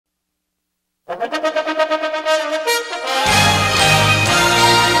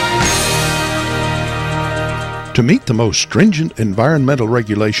To meet the most stringent environmental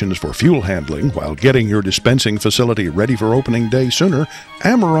regulations for fuel handling while getting your dispensing facility ready for opening day sooner,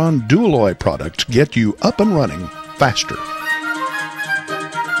 Ameron Dualoy products get you up and running faster.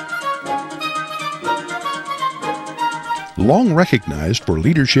 Long recognized for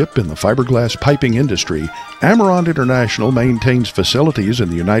leadership in the fiberglass piping industry, Ameron International maintains facilities in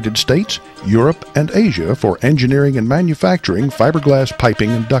the United States, Europe, and Asia for engineering and manufacturing fiberglass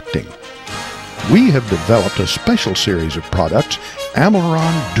piping and ducting. We have developed a special series of products,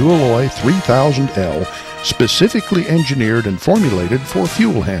 Ameron Dualoy 3000L, specifically engineered and formulated for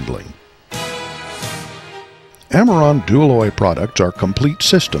fuel handling. Ameron Dualoy products are complete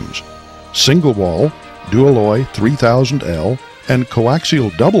systems. Single-wall Dualoy 3000L and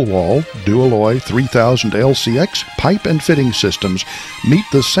coaxial double-wall Dualoy 3000LCX pipe and fitting systems meet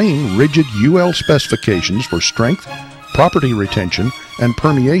the same rigid UL specifications for strength, property retention, and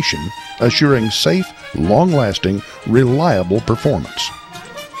permeation, assuring safe, long-lasting, reliable performance.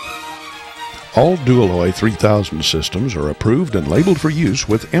 All Dualoy 3000 systems are approved and labeled for use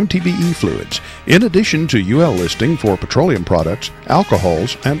with MTBE fluids, in addition to UL listing for petroleum products,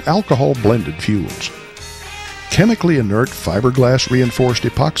 alcohols, and alcohol-blended fuels. Chemically inert fiberglass reinforced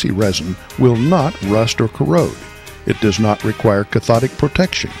epoxy resin will not rust or corrode. It does not require cathodic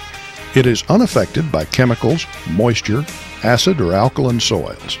protection. It is unaffected by chemicals, moisture, acid or alkaline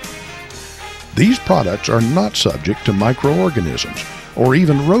soils. These products are not subject to microorganisms or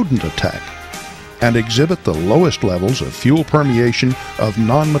even rodent attack and exhibit the lowest levels of fuel permeation of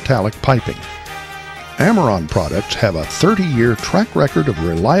non-metallic piping. Ameron products have a 30-year track record of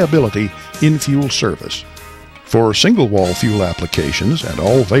reliability in fuel service. For single-wall fuel applications and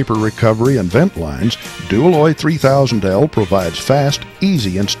all vapor recovery and vent lines, Dualoy 3000L provides fast,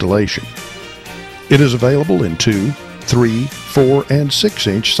 easy installation. It is available in 2, 3, 4, and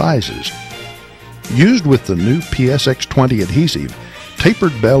 6-inch sizes. Used with the new PSX20 adhesive,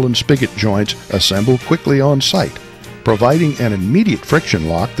 tapered bell and spigot joints assemble quickly on site, providing an immediate friction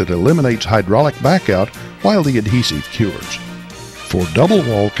lock that eliminates hydraulic backout while the adhesive cures. For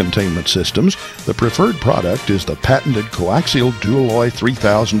double-wall containment systems, the preferred product is the patented coaxial Dualoy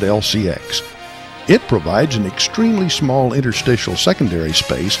 3000LCX. It provides an extremely small interstitial secondary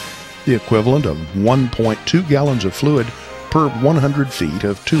space, the equivalent of 1.2 gallons of fluid per 100 feet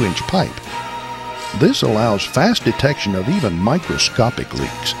of 2-inch pipe. This allows fast detection of even microscopic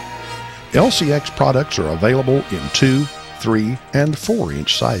leaks. LCX products are available in 2, 3, and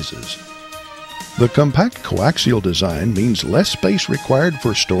 4-inch sizes. The compact coaxial design means less space required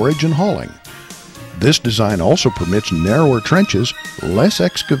for storage and hauling. This design also permits narrower trenches, less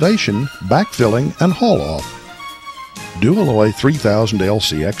excavation, backfilling, and haul-off. Dualoy 3000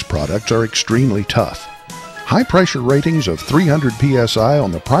 LCX products are extremely tough. High pressure ratings of 300 psi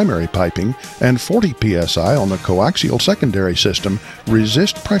on the primary piping and 40 psi on the coaxial secondary system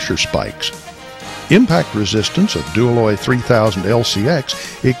resist pressure spikes. Impact resistance of Dualoy 3000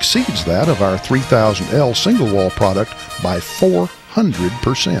 LCX exceeds that of our 3000L single-wall product by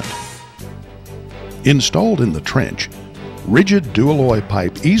 400%. Installed in the trench, rigid Dualoy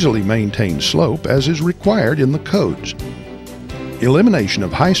pipe easily maintains slope as is required in the codes. Elimination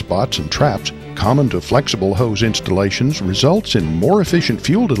of high spots and traps common to flexible hose installations results in more efficient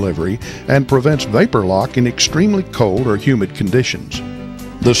fuel delivery and prevents vapor lock in extremely cold or humid conditions.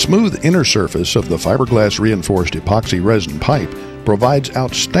 The smooth inner surface of the fiberglass reinforced epoxy resin pipe provides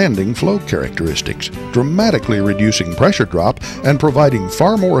outstanding flow characteristics, dramatically reducing pressure drop and providing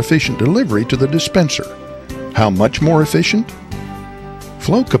far more efficient delivery to the dispenser. How much more efficient?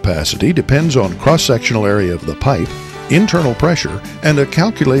 Flow capacity depends on cross-sectional area of the pipe, internal pressure, and a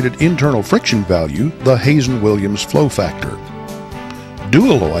calculated internal friction value, the Hazen-Williams flow factor.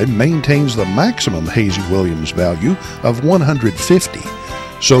 Dualoy maintains the maximum Hazen-Williams value of 150,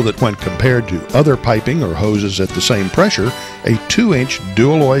 so that when compared to other piping or hoses at the same pressure, a 2-inch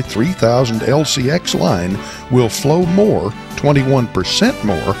Dualoy 3000 LCX line will flow more, 21%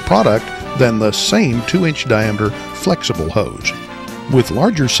 more, product than the same 2-inch diameter flexible hose. With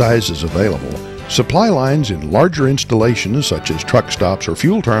larger sizes available, supply lines in larger installations such as truck stops or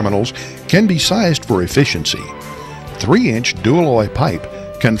fuel terminals can be sized for efficiency. 3-inch Dualoy pipe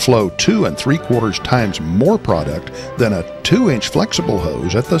can flow 2 3/4 times more product than a 2-inch flexible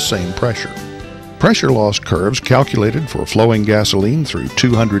hose at the same pressure. Pressure loss curves calculated for flowing gasoline through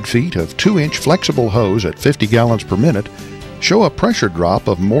 200 feet of 2-inch flexible hose at 50 gallons per minute show a pressure drop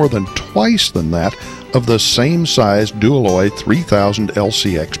of more than twice than that of the same size Dualoy 3000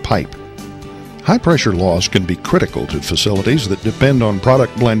 LCX pipe. High pressure loss can be critical to facilities that depend on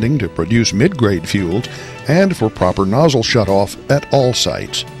product blending to produce mid-grade fuels and for proper nozzle shutoff at all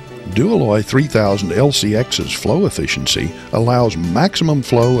sites. Dualoy 3000 LCX's flow efficiency allows maximum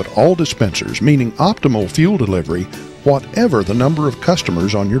flow at all dispensers, meaning optimal fuel delivery whatever the number of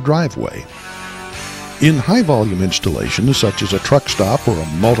customers on your driveway. In high-volume installations, such as a truck stop or a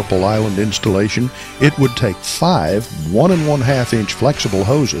multiple island installation, it would take 5 1 1/2 inch flexible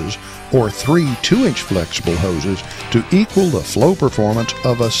hoses or 3 2-inch flexible hoses to equal the flow performance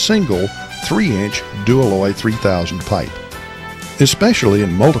of a single 3-inch Dualoy 3000 pipe. Especially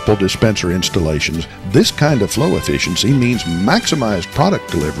in multiple dispenser installations, this kind of flow efficiency means maximized product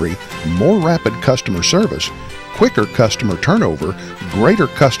delivery, more rapid customer service, quicker customer turnover, greater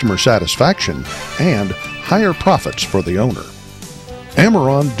customer satisfaction, and higher profits for the owner.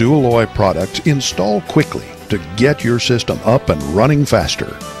 Ameron Dualoy products install quickly to get your system up and running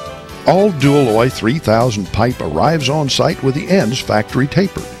faster. All Dualoy 3000 pipe arrives on site with the ends factory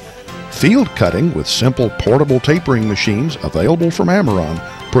tapered. Field cutting with simple portable tapering machines available from Ameron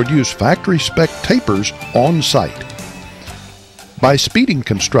produce factory spec tapers on site. By speeding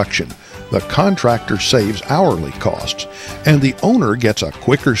construction, the contractor saves hourly costs, and the owner gets a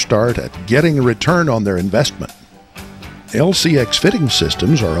quicker start at getting a return on their investment. LCX fitting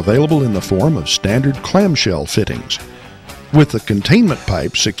systems are available in the form of standard clamshell fittings. With the containment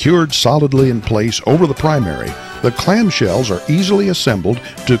pipe secured solidly in place over the primary, the clamshells are easily assembled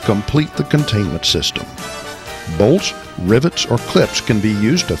to complete the containment system. Bolts, rivets, or clips can be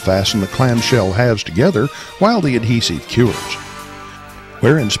used to fasten the clamshell halves together while the adhesive cures.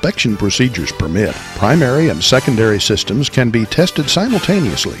 Where inspection procedures permit, primary and secondary systems can be tested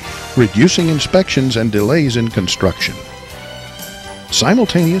simultaneously, reducing inspections and delays in construction.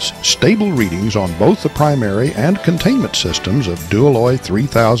 Simultaneous, stable readings on both the primary and containment systems of Dualoy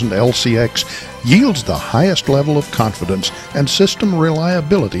 3000 LCX yields the highest level of confidence and system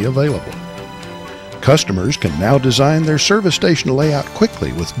reliability available. Customers can now design their service station layout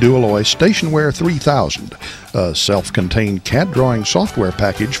quickly with Dualoy Stationware 3000, a self-contained CAD drawing software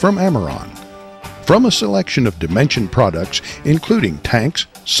package from Ameron. From a selection of Dimension products, including tanks,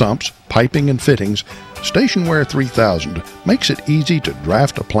 sumps, piping, and fittings, Stationware 3000 makes it easy to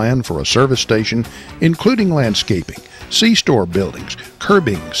draft a plan for a service station, including landscaping, C-store buildings,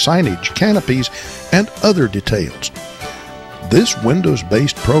 curbing, signage, canopies, and other details. This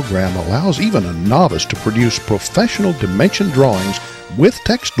Windows-based program allows even a novice to produce professional dimension drawings with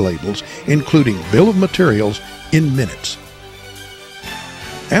text labels, including bill of materials, in minutes.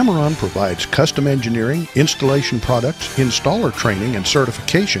 Ameron provides custom engineering, installation products, installer training, and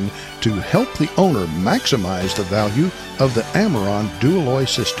certification to help the owner maximize the value of the Ameron Dualoy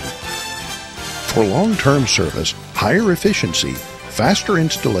system. For long-term service, higher efficiency, faster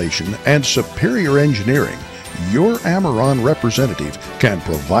installation, and superior engineering, your Ameron representative can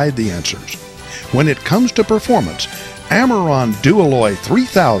provide the answers. When it comes to performance, Ameron Dualoy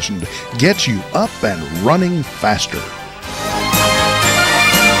 3000 gets you up and running faster.